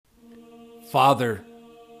Father,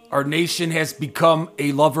 our nation has become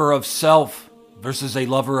a lover of self versus a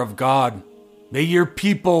lover of God. May your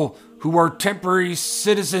people who are temporary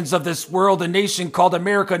citizens of this world, a nation called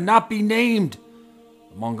America, not be named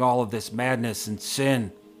among all of this madness and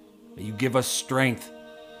sin. May you give us strength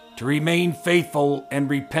to remain faithful and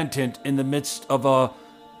repentant in the midst of a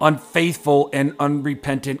unfaithful and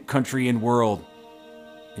unrepentant country and world.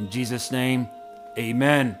 In Jesus' name,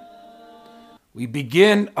 amen. We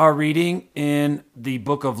begin our reading in the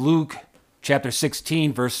book of Luke, chapter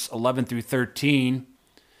 16, verse 11 through 13.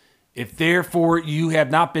 If therefore you have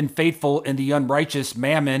not been faithful in the unrighteous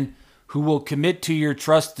mammon, who will commit to your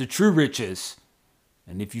trust the true riches?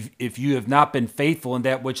 And if you have not been faithful in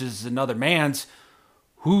that which is another man's,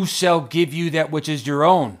 who shall give you that which is your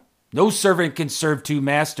own? No servant can serve two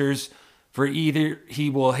masters, for either he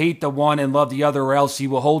will hate the one and love the other, or else he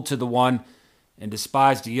will hold to the one and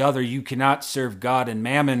despise the other. You cannot serve God and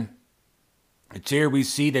mammon. It's here we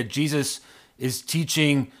see that Jesus is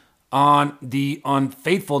teaching on the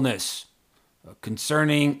unfaithfulness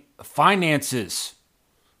concerning finances,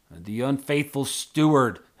 the unfaithful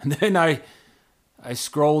steward. And then I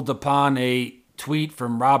scrolled upon a tweet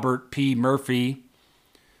from Robert P. Murphy,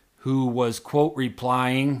 who was, quote,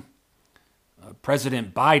 replying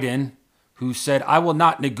President Biden, who said, "I will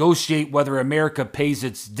not negotiate whether America pays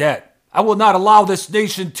its debt. I will not allow this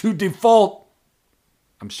nation to default."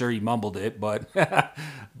 I'm sure he mumbled it, but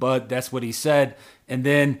that's what he said. And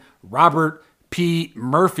then Robert P.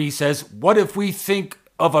 Murphy says, "What if we think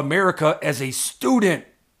of America as a student?"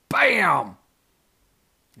 Bam!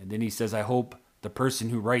 And then he says, "I hope the person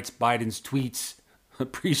who writes Biden's tweets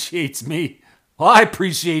appreciates me." Well, I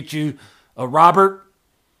appreciate you, Robert,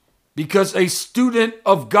 because a student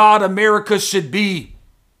of God America should be.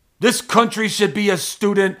 This country should be a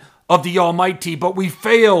student of the Almighty, but we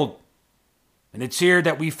failed. And it's here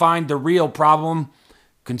that we find the real problem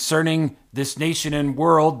concerning this nation and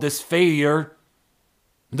world, this failure.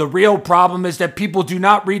 The real problem is that people do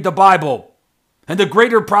not read the Bible. And the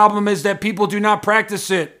greater problem is that people do not practice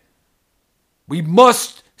it. We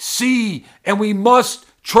must see and we must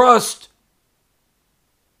trust.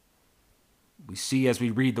 We see as we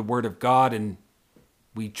read the Word of God, and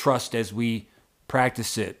we trust as we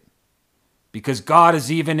practice it. Because God is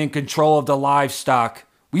even in control of the livestock.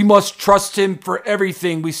 We must trust Him for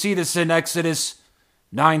everything. We see this in Exodus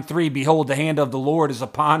 9:3. "Behold, the hand of the Lord is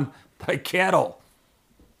upon thy cattle,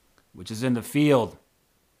 which is in the field,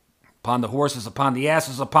 upon the horses, upon the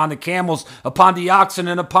asses, upon the camels, upon the oxen,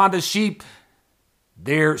 and upon the sheep.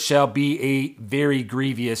 There shall be a very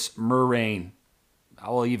grievous murrain." I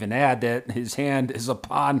will even add that His hand is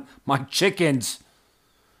upon my chickens.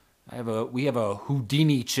 We have a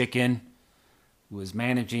Houdini chicken who is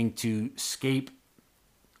managing to escape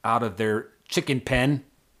out of their chicken pen.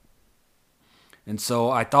 And so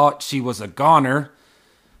I thought she was a goner.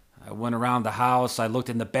 I went around the house. I looked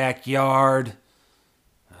in the backyard.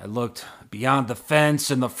 I looked beyond the fence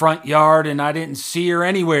in the front yard, and I didn't see her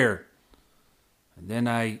anywhere. And then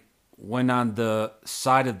I went on the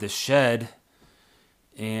side of the shed,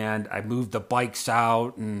 and I moved the bikes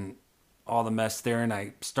out and all the mess there, and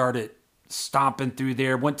I started stomping through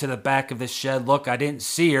there, went to the back of the shed. Look, I didn't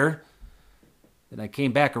see her. Then I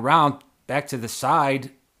came back around, back to the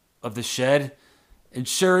side of the shed, and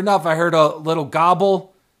sure enough, I heard a little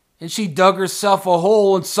gobble, and she dug herself a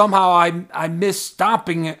hole, and somehow I missed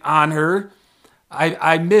stomping on her.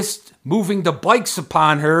 I missed moving the bikes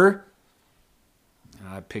upon her.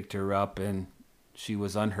 I picked her up, and she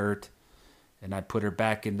was unhurt, and I put her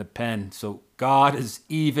back in the pen. So God is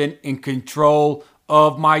even in control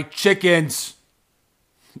of my chickens.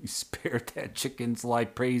 He spared that chicken's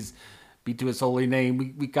life. Praise be to His holy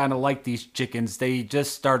name. We kind of like these chickens. They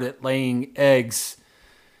just started laying eggs.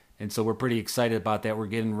 And so we're pretty excited about that. We're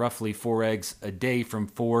getting roughly 4 eggs a day from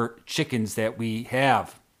 4 chickens that we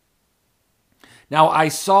have. Now, I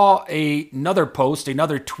saw another post,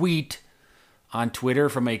 another tweet on Twitter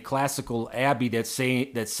from a classical Abby that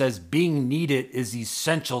says being needed is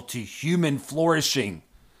essential to human flourishing.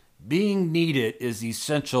 Being needed is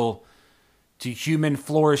essential to human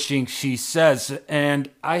flourishing, she says.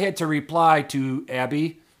 And I had to reply to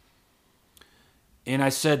Abby, and I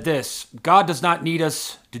said this: God does not need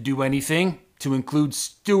us to do anything, to include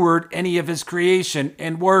steward any of His creation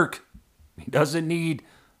and work. He doesn't need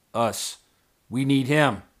us. We need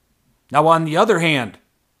Him. Now, on the other hand,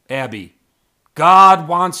 Abby, God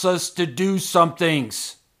wants us to do some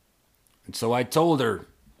things. And so I told her,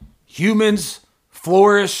 humans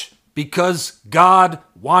flourish because God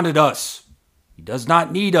wanted us. He does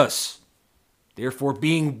not need us. Therefore,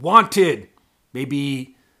 being wanted may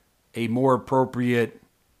be a more appropriate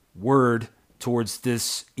word towards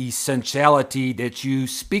this essentiality that you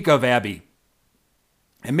speak of, Abby.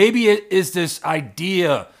 And maybe it is this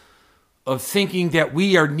idea of thinking that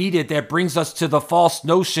we are needed that brings us to the false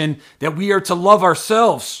notion that we are to love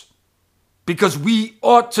ourselves because we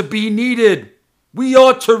ought to be needed. We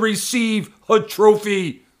ought to receive a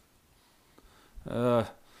trophy.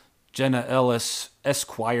 Jenna Ellis,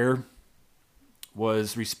 Esquire,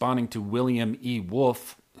 was responding to William E.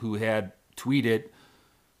 Wolfe, who had tweeted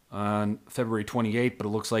on February 28th, but it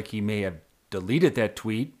looks like he may have deleted that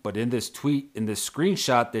tweet. But in this tweet, in this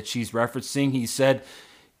screenshot that she's referencing, he said,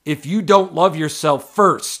 if you don't love yourself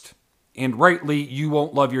first, and rightly, you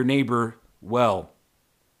won't love your neighbor well.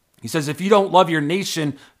 He says, if you don't love your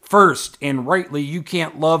nation first, and rightly, you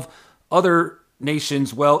can't love other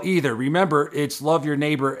nations well either. Remember, it's love your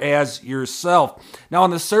neighbor as yourself. Now, on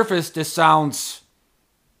the surface, this sounds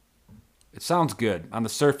good on the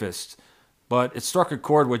surface, but it struck a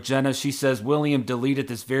chord with Jenna. She says, William deleted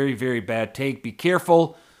this very, very bad take. Be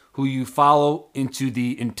careful who you follow into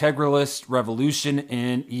the integralist revolution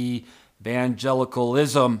in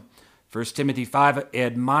evangelicalism. 1 Timothy 5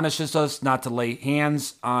 admonishes us not to lay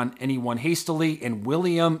hands on anyone hastily, and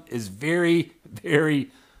William is very,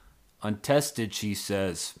 very untested, she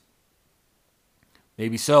says.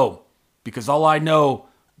 Maybe so, because all I know,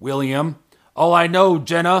 William, all I know,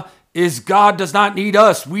 Jenna, is God does not need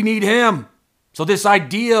us. We need him. So this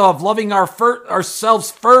idea of loving ourselves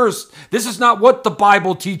first, this is not what the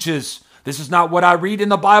Bible teaches. This is not what I read in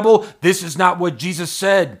the Bible. This is not what Jesus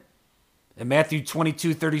said. In Matthew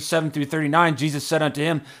 22:37-39, Jesus said unto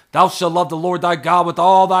him, thou shalt love the Lord thy God with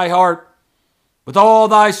all thy heart, with all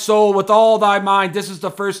thy soul, with all thy mind. This is the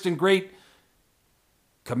first and great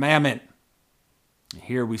commandment.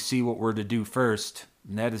 Here we see what we're to do first,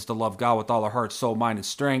 and that is to love God with all our heart, soul, mind, and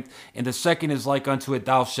strength. And the second is like unto it,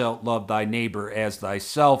 thou shalt love thy neighbor as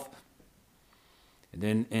thyself. And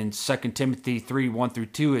then in 2 Timothy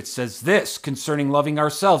 3:1-2, it says this concerning loving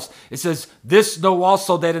ourselves. It says, this know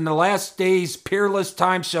also that in the last days peerless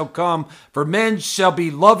times shall come, for men shall be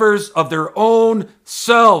lovers of their own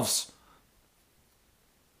selves.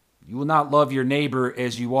 You will not love your neighbor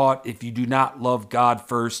as you ought if you do not love God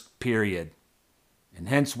first, period. And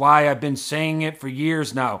hence why I've been saying it for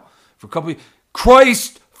years now, for a couple of years.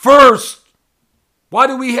 Christ first. Why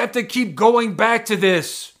do we have to keep going back to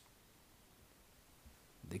this?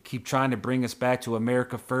 They keep trying to bring us back to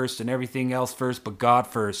America first and everything else first, but God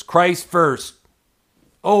first. Christ first.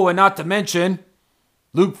 Oh, and not to mention,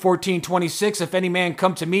 Luke 14:26, if any man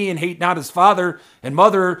come to me and hate not his father and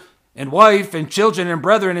mother and wife and children and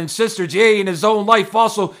brethren and sisters, yea, in his own life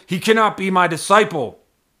also, he cannot be my disciple.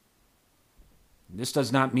 This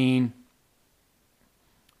does not mean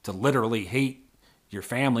to literally hate your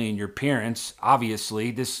family and your parents.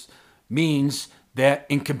 Obviously, this means that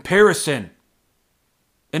in comparison,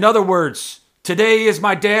 in other words, today is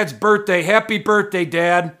my dad's birthday. Happy birthday,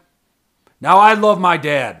 Dad. Now, I love my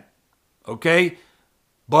dad, okay?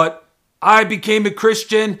 But I became a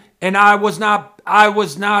Christian, and I was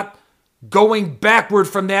not going backward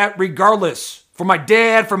from that regardless. For my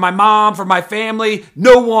dad, for my mom, for my family,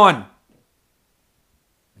 no one.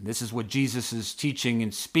 And this is what Jesus is teaching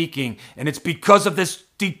and speaking. And it's because of this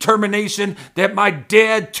determination that my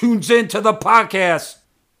dad tunes into the podcast.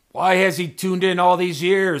 Why has he tuned in all these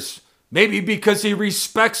years? Maybe because he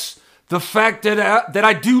respects the fact that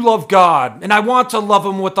I do love God. And I want to love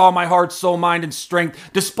him with all my heart, soul, mind, and strength,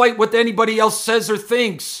 despite what anybody else says or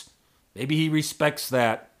thinks. Maybe he respects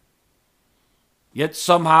that. Yet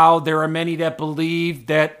somehow there are many that believe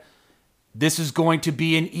that this is going to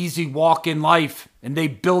be an easy walk in life, and they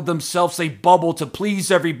build themselves a bubble to please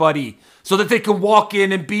everybody so that they can walk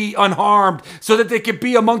in and be unharmed, so that they can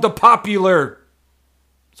be among the popular,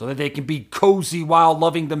 so that they can be cozy while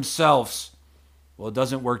loving themselves. Well, it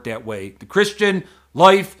doesn't work that way. The Christian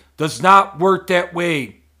life does not work that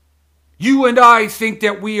way. You and I think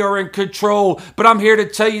that we are in control, but I'm here to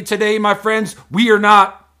tell you today, my friends, we are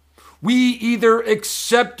not. We either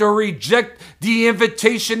accept or reject the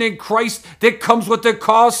invitation in Christ that comes with the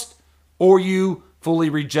cost, or you fully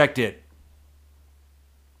reject it.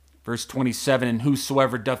 Verse 27, and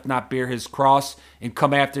whosoever doth not bear his cross and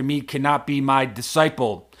come after me cannot be my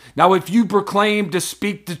disciple. Now, if you proclaim to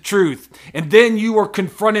speak the truth, and then you are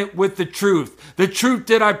confronted with the truth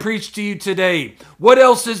that I preach to you today, what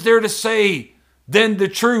else is there to say than the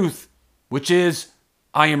truth, which is,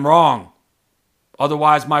 I am wrong?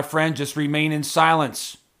 Otherwise, my friend, just remain in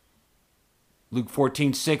silence. Luke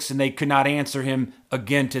 14:6, and they could not answer him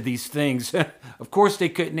again to these things. Of course they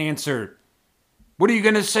couldn't answer. What are you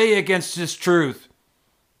going to say against this truth?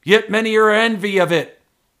 Yet many are envy of it.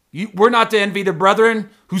 We're not to envy the brethren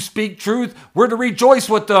who speak truth. We're to rejoice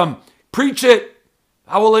with them. Preach it.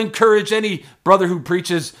 I will encourage any brother who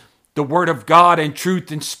preaches the word of God and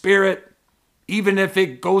truth and spirit, even if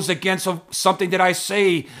it goes against something that I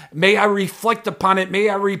say. May I reflect upon it. May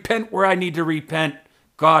I repent where I need to repent.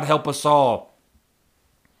 God help us all.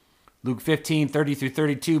 Luke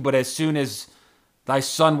 15:30-32, but as soon as thy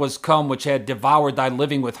son was come, which had devoured thy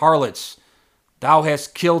living with harlots, thou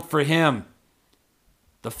hast killed for him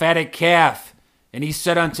the fatted calf. And he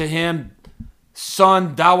said unto him,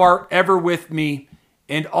 Son, thou art ever with me,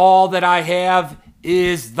 and all that I have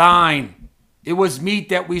is thine. It was meet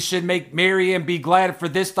that we should make merry and be glad, for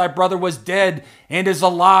this thy brother was dead and is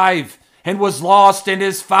alive, and was lost and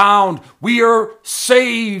is found. We are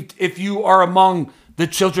saved if you are among the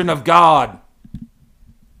children of God.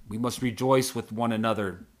 We must rejoice with one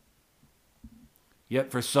another.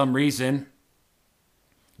 Yet for some reason,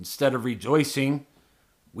 instead of rejoicing,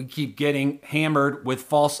 we keep getting hammered with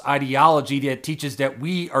false ideology that teaches that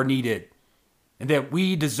we are needed and that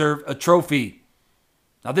we deserve a trophy.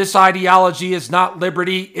 Now, this ideology is not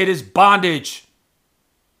liberty, it is bondage.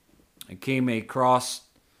 I came across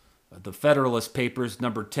the Federalist Papers,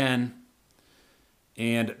 number 10,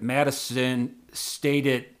 and Madison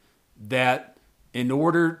stated that in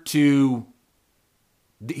order to,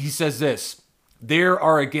 he says this, there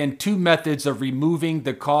are again two methods of removing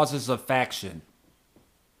the causes of faction.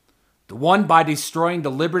 The one by destroying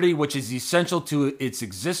the liberty which is essential to its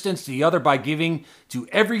existence, the other by giving to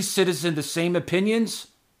every citizen the same opinions,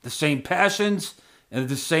 the same passions, and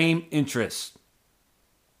the same interests.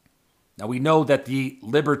 Now we know that the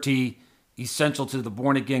liberty essential to the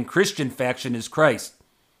born-again Christian faction is Christ.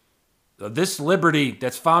 This liberty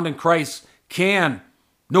that's found in Christ can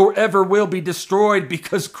nor ever will be destroyed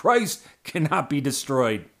because Christ cannot be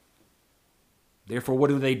destroyed. Therefore, what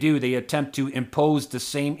do? They attempt to impose the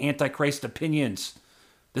same Antichrist opinions,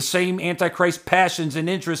 the same Antichrist passions and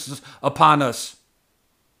interests upon us.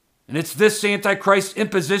 And it's this Antichrist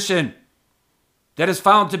imposition that is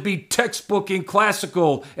found to be textbook and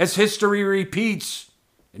classical as history repeats,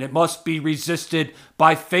 and it must be resisted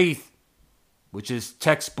by faith, which is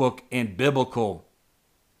textbook and biblical.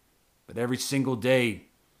 But every single day,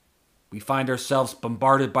 we find ourselves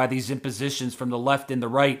bombarded by these impositions from the left and the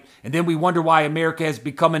right, and then we wonder why America has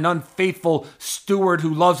become an unfaithful steward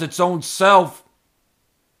who loves its own self.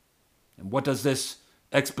 And what does this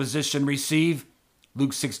exposition receive?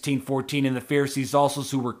 Luke 16:14, and the Pharisees also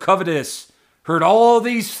who were covetous heard all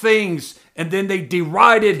these things, and then they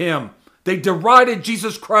derided him. They derided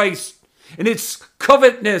Jesus Christ. And it's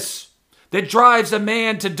covetousness that drives a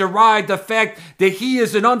man to deride the fact that he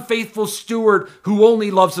is an unfaithful steward who only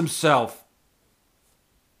loves himself.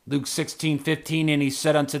 Luke 16:15, and he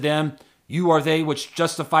said unto them, You are they which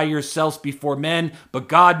justify yourselves before men, but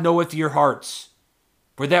God knoweth your hearts.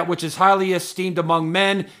 For that which is highly esteemed among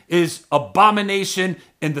men is abomination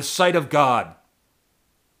in the sight of God.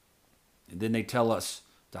 And then they tell us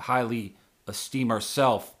to highly esteem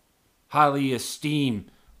ourselves, highly esteem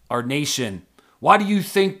our nation. Why do you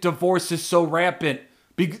think divorce is so rampant?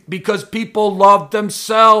 Because people love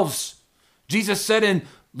themselves. Jesus said in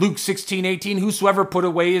Luke 16:18, Whosoever put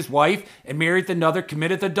away his wife and marrieth another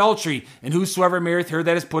committeth adultery, and whosoever marrieth her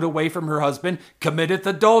that is put away from her husband committeth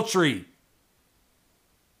adultery.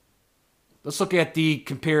 Let's look at the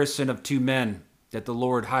comparison of two men that the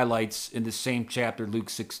Lord highlights in the same chapter, Luke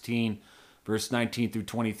 16, verse 19 through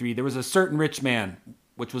 23. There was a certain rich man,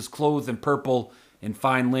 which was clothed in purple and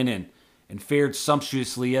fine linen, and fared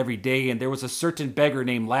sumptuously every day. And there was a certain beggar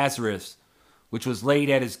named Lazarus, which was laid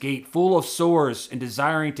at his gate, full of sores, and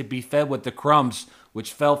desiring to be fed with the crumbs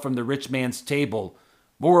which fell from the rich man's table.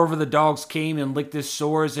 Moreover, the dogs came and licked his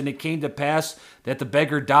sores, and it came to pass that the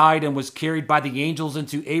beggar died and was carried by the angels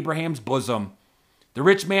into Abraham's bosom. The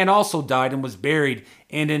rich man also died and was buried,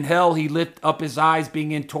 and in hell he lift up his eyes,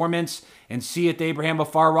 being in torments, and seeth Abraham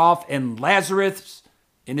afar off, and Lazarus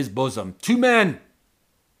in his bosom. Two men,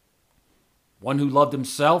 one who loved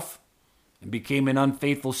himself and became an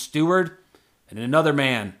unfaithful steward, and another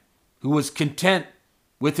man who was content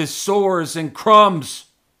with his sores and crumbs.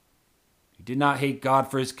 He did not hate God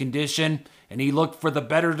for his condition, and he looked for the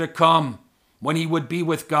better to come when he would be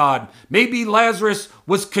with God. Maybe Lazarus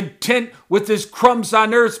was content with his crumbs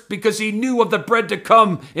on earth because he knew of the bread to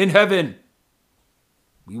come in heaven.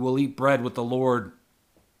 We will eat bread with the Lord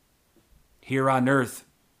here on earth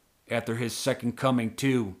after his second coming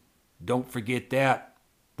too. Don't forget that.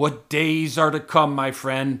 What days are to come, my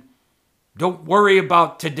friend? Don't worry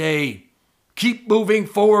about today. Keep moving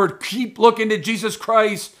forward. Keep looking to Jesus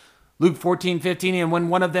Christ. Luke 14:15, and when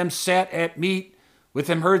one of them sat at meat with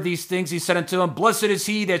him heard these things, he said unto him, Blessed is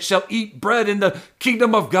he that shall eat bread in the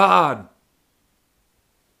kingdom of God.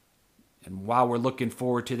 And while we're looking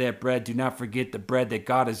forward to that bread, do not forget the bread that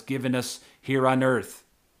God has given us here on earth,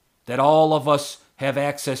 that all of us have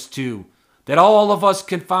access to, that all of us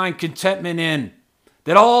can find contentment in,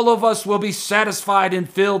 that all of us will be satisfied and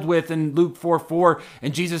filled with in Luke 4:4.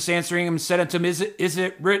 And Jesus answering him said unto him, Is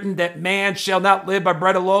it written that man shall not live by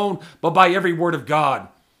bread alone, but by every word of God?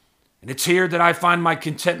 And it's here that I find my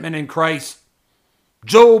contentment in Christ.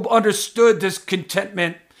 Job understood this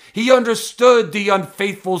contentment. He understood the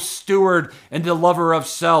unfaithful steward and the lover of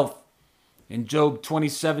self. In Job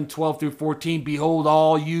 27:12-14, Behold,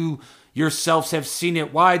 all you yourselves have seen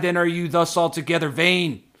it. Why then are you thus altogether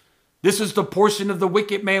vain? This is the portion of the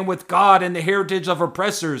wicked man with God, and the heritage of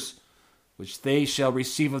oppressors, which they shall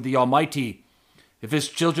receive of the Almighty. If his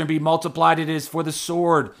children be multiplied, it is for the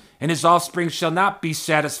sword, and his offspring shall not be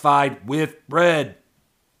satisfied with bread.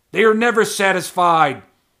 They are never satisfied.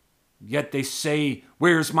 Yet they say,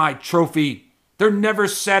 Where's my trophy? They're never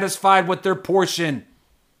satisfied with their portion.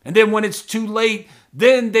 And then when it's too late,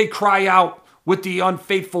 then they cry out with the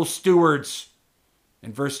unfaithful stewards.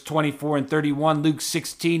 In verse 24 and 31, Luke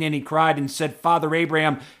 16, and he cried and said, Father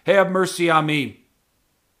Abraham, have mercy on me,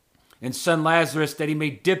 and son Lazarus, that he may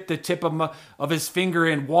dip the tip of his finger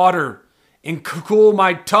in water and cool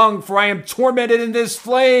my tongue, for I am tormented in this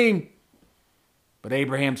flame. But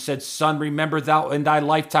Abraham said, Son, remember thou in thy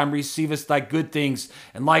lifetime receivest thy good things,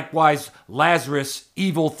 and likewise Lazarus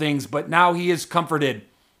evil things. But now he is comforted,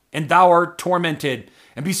 and thou art tormented.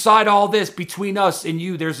 And beside all this, between us and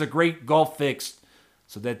you, there's a great gulf fixed,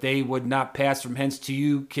 so that they would not pass from hence to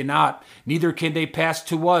you cannot, neither can they pass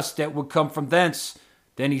to us that would come from thence.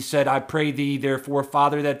 Then he said, I pray thee, therefore,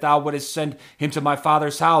 Father, that thou wouldest send him to my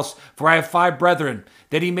father's house, for I have 5 brethren,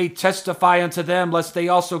 that he may testify unto them, lest they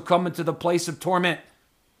also come into the place of torment.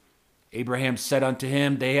 Abraham said unto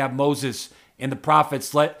him, They have Moses and the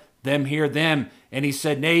prophets, let them hear them. And he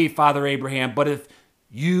said, Nay, Father Abraham, but if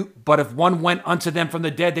one went unto them from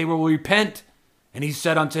the dead, they will repent. And he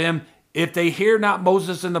said unto him, If they hear not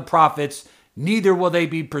Moses and the prophets, neither will they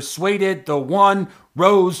be persuaded, the one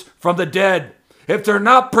rose from the dead. If they're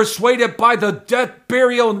not persuaded by the death,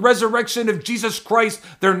 burial, and resurrection of Jesus Christ,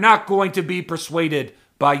 they're not going to be persuaded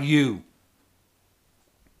by you.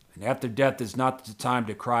 And after death is not the time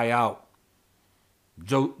to cry out.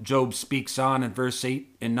 Job speaks on in verse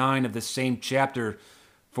 8 and 9 of the same chapter.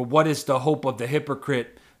 For what is the hope of the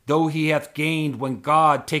hypocrite, though he hath gained, when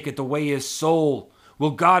God taketh away his soul?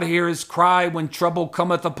 Will God hear his cry when trouble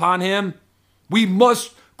cometh upon him? We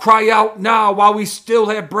must cry out now while we still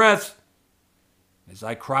have breath. As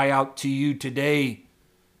I cry out to you today,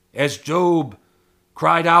 as Job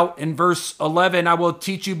cried out in verse 11, I will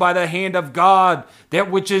teach you by the hand of God, that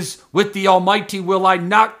which is with the Almighty will I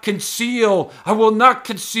not conceal. I will not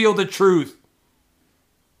conceal the truth.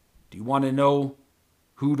 Do you want to know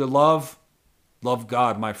who to love? Love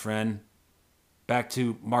God, my friend. Back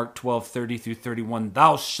to Mark 12:30-31.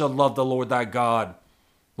 Thou shalt love the Lord thy God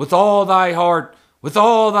with all thy heart, with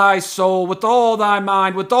all thy soul, with all thy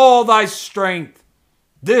mind, with all thy strength.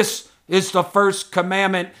 This is the first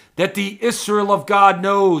commandment that the Israel of God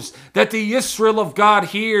knows, that the Israel of God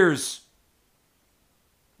hears,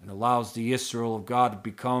 and allows the Israel of God to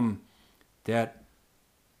become that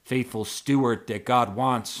faithful steward that God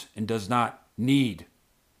wants and does not need.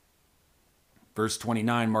 Verse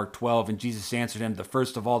 29, Mark 12, and Jesus answered him, The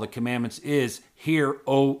first of all the commandments is, Hear,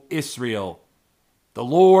 O Israel, the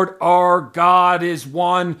Lord our God is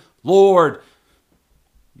one Lord.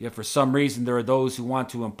 Yet for some reason there are those who want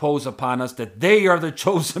to impose upon us that they are the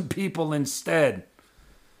chosen people instead.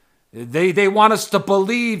 They want us to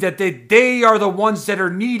believe that they are the ones that are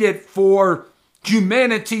needed for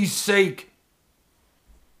humanity's sake.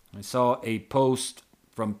 I saw a post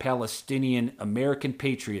from Palestinian American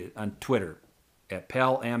Patriot on Twitter at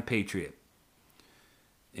PalAmPatriot.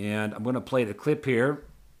 And I'm going to play the clip here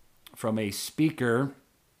from a speaker.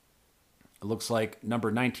 It looks like number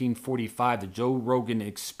 1945, the Joe Rogan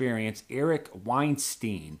Experience. Eric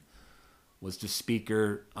Weinstein was the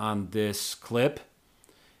speaker on this clip.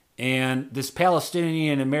 And this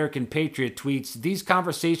Palestinian American Patriot tweets, These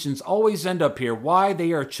conversations always end up here, why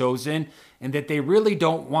they are chosen, and that they really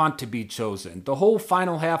don't want to be chosen. The whole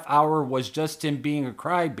final half hour was just him being a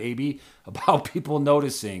crybaby about people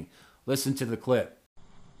noticing. Listen to the clip.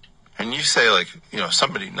 And you say, like,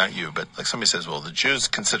 somebody, not you, but like somebody says, well, the Jews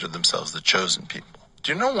consider themselves the chosen people.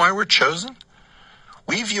 Do you know why we're chosen?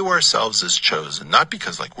 We view ourselves as chosen, not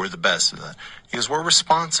because, like, we're the best, because we're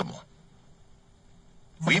responsible.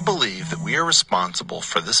 We believe that we are responsible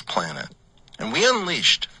for this planet And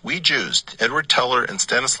we Jews, Edward Teller and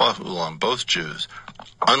Stanislav Ulam, both Jews,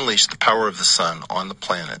 unleashed the power of the sun on the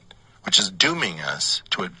planet, which is dooming us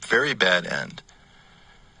to a very bad end.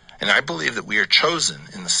 And I believe that we are chosen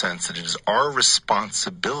in the sense that it is our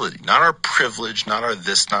responsibility, not our privilege, not our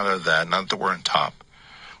this, not our that, not that we're on top,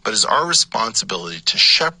 but it's our responsibility to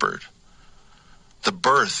shepherd the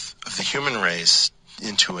birth of the human race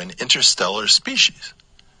into an interstellar species.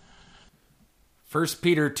 1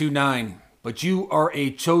 Peter 2:9, but you are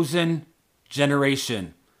a chosen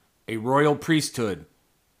generation, a royal priesthood,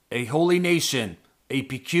 a holy nation, a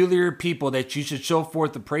peculiar people, that you should show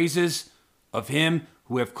forth the praises of him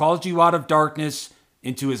who have called you out of darkness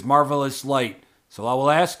into his marvelous light. So I will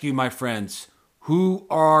ask you, my friends, who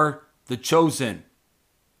are the chosen?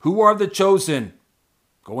 Who are the chosen?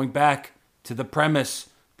 Going back to the premise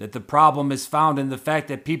that the problem is found in the fact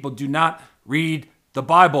that people do not read the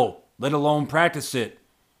Bible, let alone practice it.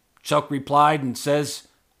 Chuck replied and says,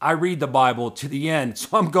 I read the Bible to the end,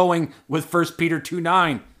 so I'm going with 1 Peter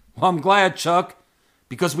 2:9. Well, I'm glad, Chuck,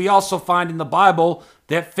 because we also find in the Bible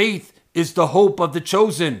that faith is the hope of the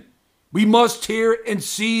chosen. We must hear and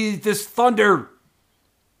see this thunder.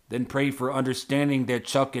 Then pray for understanding that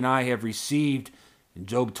Chuck and I have received in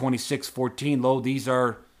Job 26:14. Lo, these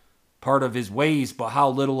are part of his ways, but how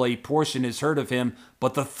little a portion is heard of him.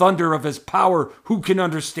 But the thunder of his power, who can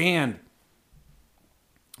understand?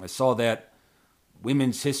 I saw that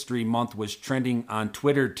Women's History Month was trending on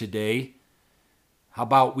Twitter today. How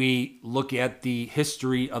about we look at the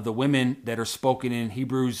history of the women that are spoken in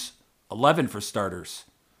Hebrews 11 for starters?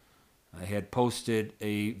 I had posted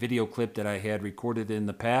a video clip that I had recorded in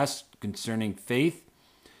the past concerning faith.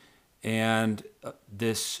 And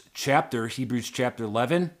this chapter, Hebrews chapter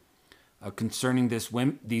 11, concerning these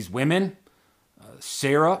women,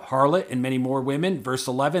 Sarah, harlot, and many more women. Verse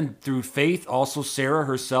 11, through faith also Sarah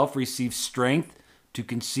herself received strength to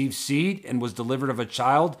conceive seed and was delivered of a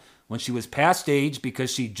child when she was past age,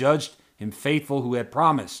 because she judged him faithful who had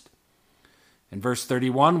promised. In verse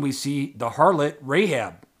 31, we see the harlot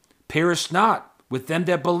Rahab perished not with them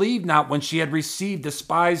that believed not when she had received the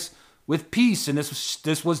spies with peace, and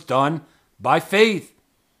this was done by faith.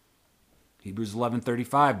 Hebrews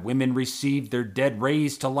 11:35, women received their dead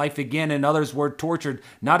raised to life again, and others were tortured,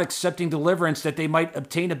 not accepting deliverance that they might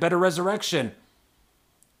obtain a better resurrection.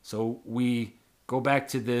 So we go back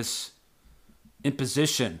to this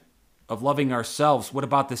imposition of loving ourselves. What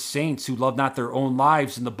about the saints who love not their own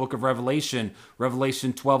lives in the book of Revelation,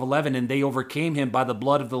 Revelation 12:11, and they overcame him by the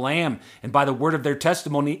blood of the Lamb and by the word of their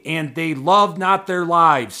testimony, and they loved not their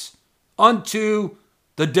lives unto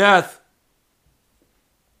the death.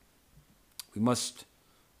 We must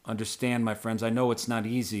understand, my friends, I know it's not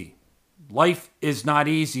easy. Life is not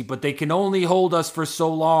easy, but they can only hold us for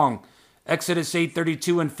so long. Exodus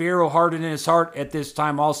 8:32, and Pharaoh hardened in his heart at this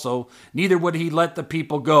time also, neither would he let the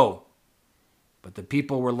people go. But the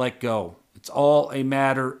people were let go. It's all a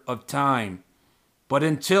matter of time. But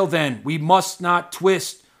until then, we must not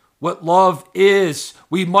twist what love is.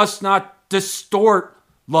 We must not distort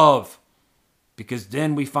love, because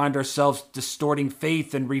then we find ourselves distorting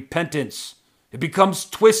faith and repentance. It becomes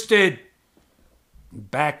twisted,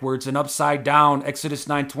 backwards and upside down. Exodus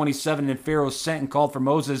 9:27, and Pharaoh sent and called for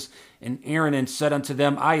Moses and Aaron and said unto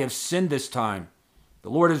them, I have sinned this time. The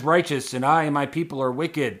Lord is righteous, and I and my people are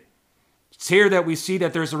wicked. It's here that we see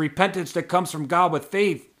that there's a repentance that comes from God with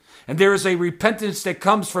faith, and there is a repentance that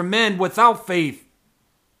comes from men without faith.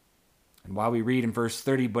 And while we read in verse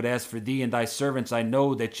 30, but as for thee and thy servants, I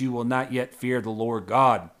know that you will not yet fear the Lord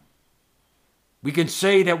God. We can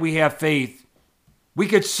say that we have faith. We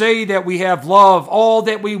could say that we have love, all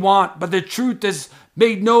that we want, but the truth is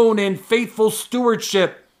made known in faithful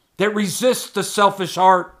stewardship that resists the selfish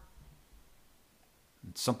heart.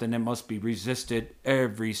 It's something that must be resisted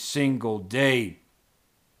every single day.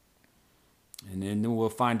 And then we'll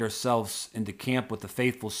find ourselves in the camp with the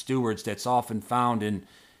faithful stewards that's often found in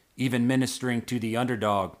even ministering to the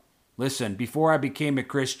underdog. Listen, before I became a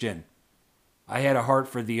Christian, I had a heart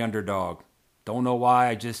for the underdog. Don't know why,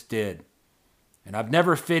 I just did. And I've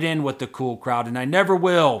never fit in with the cool crowd, and I never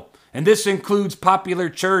will. And this includes popular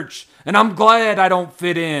church, and I'm glad I don't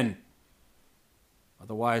fit in.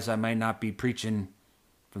 Otherwise, I might not be preaching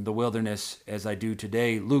from the wilderness as I do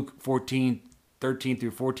today. Luke 14:13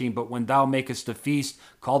 through 14, but when thou makest a feast,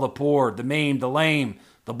 call the poor, the maimed, the lame,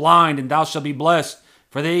 the blind, and thou shalt be blessed.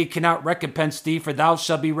 For they cannot recompense thee, for thou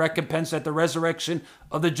shalt be recompensed at the resurrection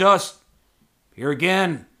of the just. Here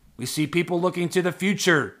again, we see people looking to the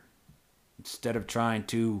future instead of trying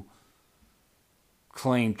to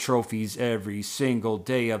claim trophies every single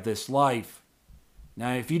day of this life.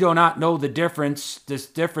 Now, if you do not know the difference, this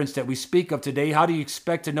difference that we speak of today, how do you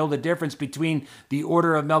expect to know the difference between the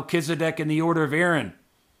order of Melchizedek and the order of Aaron?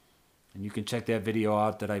 And you can check that video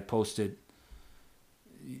out that I posted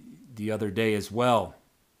the other day as well.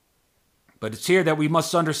 But it's here that we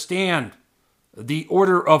must understand the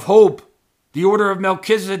order of hope, the order of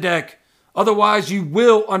Melchizedek. Otherwise, you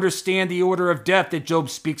will understand the order of death that Job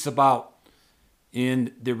speaks about.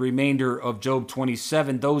 In the remainder of Job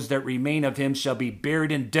 27, those that remain of him shall be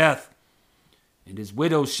buried in death, and his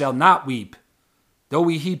widows shall not weep. Though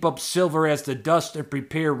he heap up silver as the dust and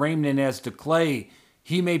prepare raiment as the clay,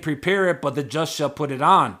 he may prepare it, but the just shall put it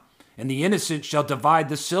on, and the innocent shall divide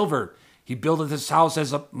the silver. He buildeth his house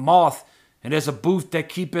as a moth, and as a booth that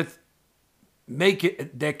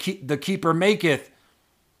the keeper maketh.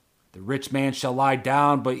 The rich man shall lie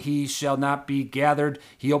down, but he shall not be gathered.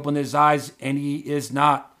 He opened his eyes, and he is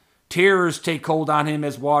not. Terrors take hold on him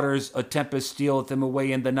as waters. A tempest stealeth him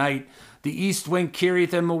away in the night. The east wind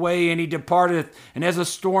carrieth him away, and he departeth. And as a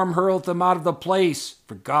storm hurleth him out of the place.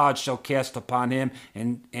 For God shall cast upon him,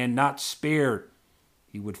 and not spare.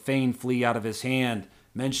 He would fain flee out of his hand.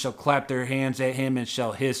 Men shall clap their hands at him, and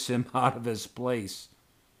shall hiss him out of his place.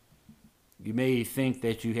 You may think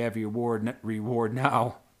that you have your reward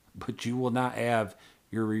now, but you will not have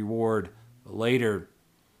your reward later.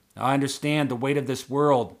 Now, I understand the weight of this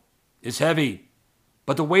world is heavy,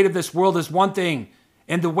 but the weight of this world is one thing,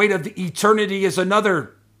 and the weight of the eternity is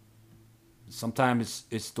another. Sometimes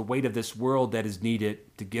it's the weight of this world that is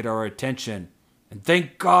needed to get our attention. And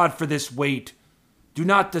thank God for this weight. Do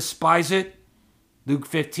not despise it. Luke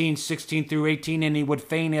 15:16-18, and he would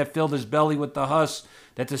fain have filled his belly with the husk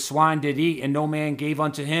that the swine did eat, and no man gave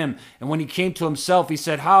unto him. And when he came to himself, he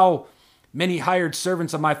said, How many hired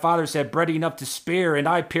servants of my father's had bread enough to spare, and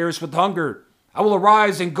I perish with hunger? I will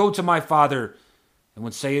arise and go to my father, and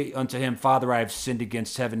would say unto him, Father, I have sinned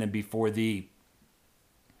against heaven and before thee.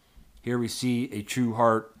 Here we see a true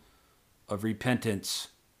heart of repentance.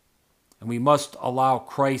 And we must allow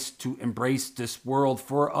Christ to embrace this world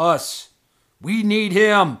for us. We need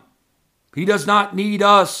him. He does not need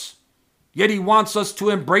us. Yet he wants us to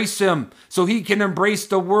embrace him so he can embrace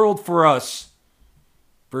the world for us.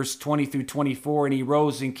 Verse 20-24, and he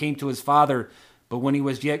rose and came to his father. But when he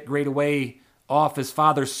was yet great away off, his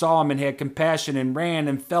father saw him and had compassion and ran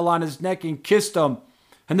and fell on his neck and kissed him.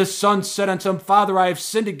 And the son said unto him, Father, I have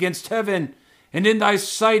sinned against heaven and in thy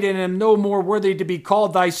sight, and am no more worthy to be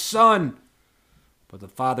called thy son. But the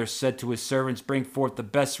father said to his servants, Bring forth the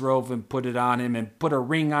best robe and put it on him, and put a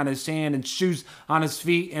ring on his hand and shoes on his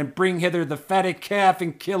feet, and bring hither the fatted calf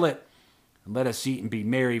and kill it. And let us eat and be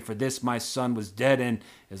merry, for this my son was dead and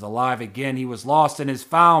is alive again. He was lost and is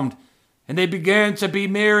found. And they began to be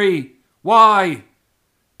merry. Why?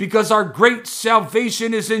 Because our great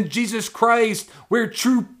salvation is in Jesus Christ, where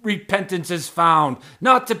true repentance is found,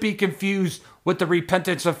 not to be confused with the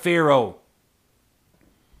repentance of Pharaoh.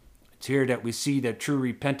 It's here that we see that true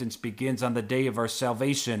repentance begins on the day of our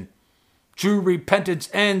salvation. True repentance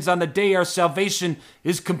ends on the day our salvation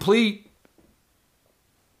is complete.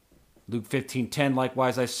 Luke 15:10,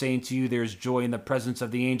 likewise I say unto you, there is joy in the presence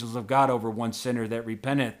of the angels of God over one sinner that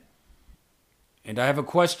repenteth. And I have a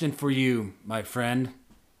question for you, my friend.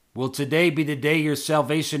 Will today be the day your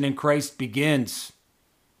salvation in Christ begins?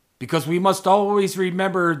 Because we must always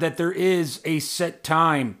remember that there is a set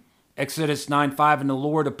time. Exodus 9:5, and the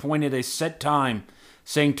Lord appointed a set time,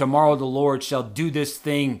 saying, Tomorrow the Lord shall do this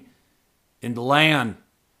thing in the land.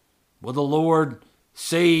 Will the Lord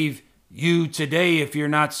save you today if you're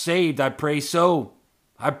not saved? I pray so.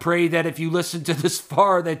 I pray that if you listen to this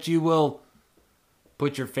far, that you will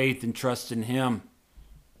put your faith and trust in him,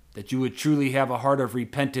 that you would truly have a heart of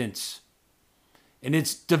repentance. And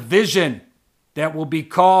it's division that will be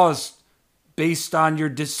caused based on your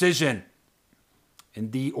decision.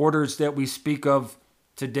 And the orders that we speak of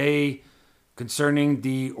today concerning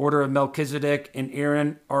the order of Melchizedek and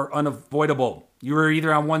Aaron are unavoidable. You are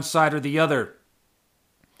either on one side or the other.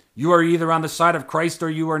 You are either on the side of Christ or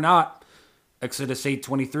you are not. Exodus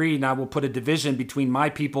 8:23, and I will put a division between my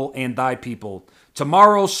people and thy people.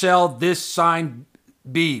 Tomorrow shall this sign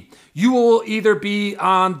be. You will either be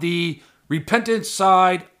on the repentant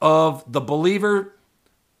side of the believer,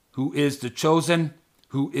 who is the chosen,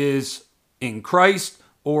 who is in Christ,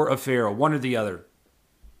 or of Pharaoh, one or the other.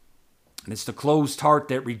 And it's the closed heart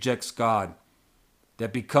that rejects God,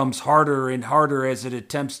 that becomes harder and harder as it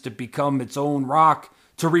attempts to become its own rock,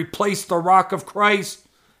 to replace the rock of Christ.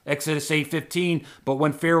 Exodus 8:15, but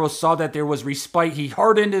when Pharaoh saw that there was respite, he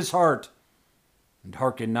hardened his heart and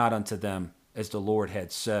hearkened not unto them, as the Lord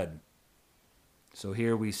had said. So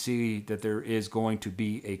here we see that there is going to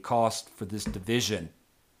be a cost for this division.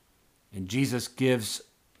 And Jesus gives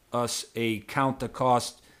us a count the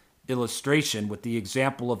cost illustration with the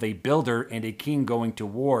example of a builder and a king going to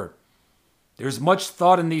war. There's much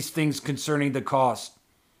thought in these things concerning the cost.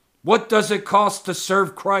 What does it cost to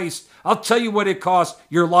serve Christ? I'll tell you what it costs,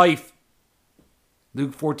 your life.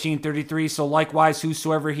 Luke 14:33, so likewise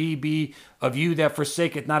whosoever he be of you that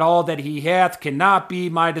forsaketh not all that he hath cannot be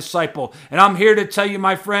my disciple. And I'm here to tell you,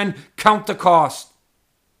 my friend, count the cost.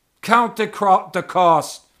 Count the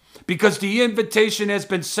cost. Because the invitation has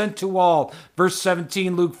been sent to all. Verse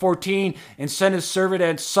 17, Luke 14, and sent his servant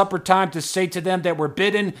at supper time to say to them that were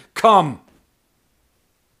bidden, come,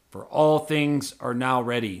 for all things are now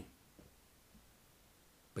ready.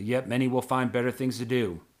 But yet many will find better things to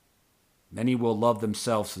do. Many will love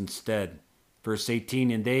themselves instead. Verse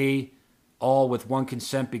 18, and they all with one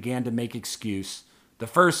consent began to make excuse. The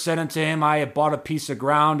first said unto him, I have bought a piece of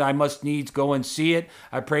ground, I must needs go and see it.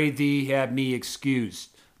 I pray thee have me excused.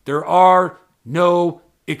 There are no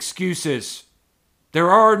excuses. There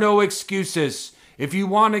are no excuses. If you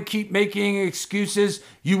want to keep making excuses,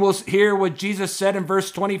 you will hear what Jesus said in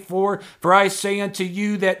verse 24, for I say unto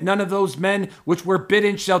you that none of those men which were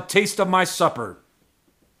bidden shall taste of my supper.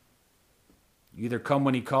 You either come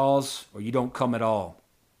when he calls or you don't come at all.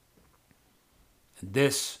 And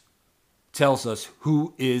this tells us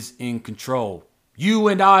who is in control. You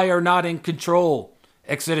and I are not in control.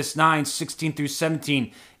 Exodus 9:16 through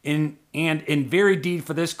 17. And in very deed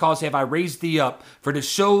for this cause have I raised thee up, for to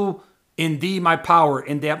show in thee my power,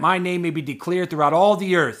 and that my name may be declared throughout all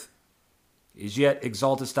the earth. As yet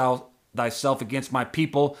exaltest thou thyself against my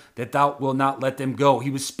people, that thou wilt not let them go. He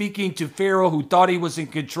was speaking to Pharaoh, who thought he was in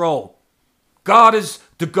control. God is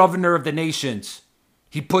the governor of the nations.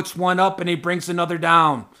 He puts one up and he brings another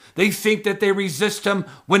down. They think that they resist him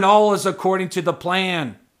when all is according to the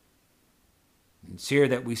plan. It's here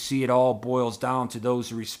that we see it all boils down to those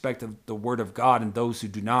who respect the word of God and those who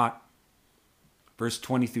do not. Verse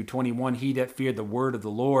 20 through 21, he that feared the word of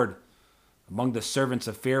the Lord among the servants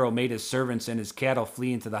of Pharaoh made his servants and his cattle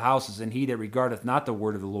flee into the houses, and he that regardeth not the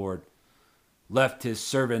word of the Lord left his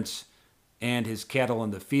servants and his cattle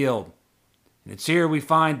in the field. And it's here we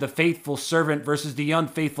find the faithful servant versus the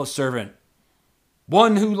unfaithful servant.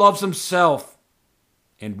 One who loves himself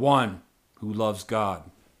and one who loves God.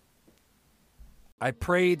 I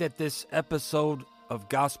pray that this episode of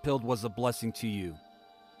Gospeled was a blessing to you.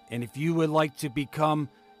 And if you would like to become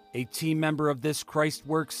a team member of this Christ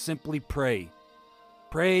Work, simply pray.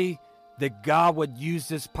 Pray that God would use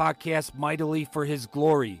this podcast mightily for his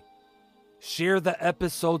glory. Share the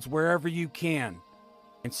episodes wherever you can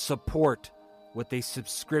and support with a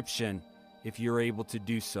subscription if you're able to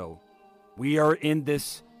do so. We are in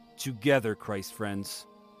this together, Christ friends.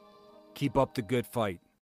 Keep up the good fight.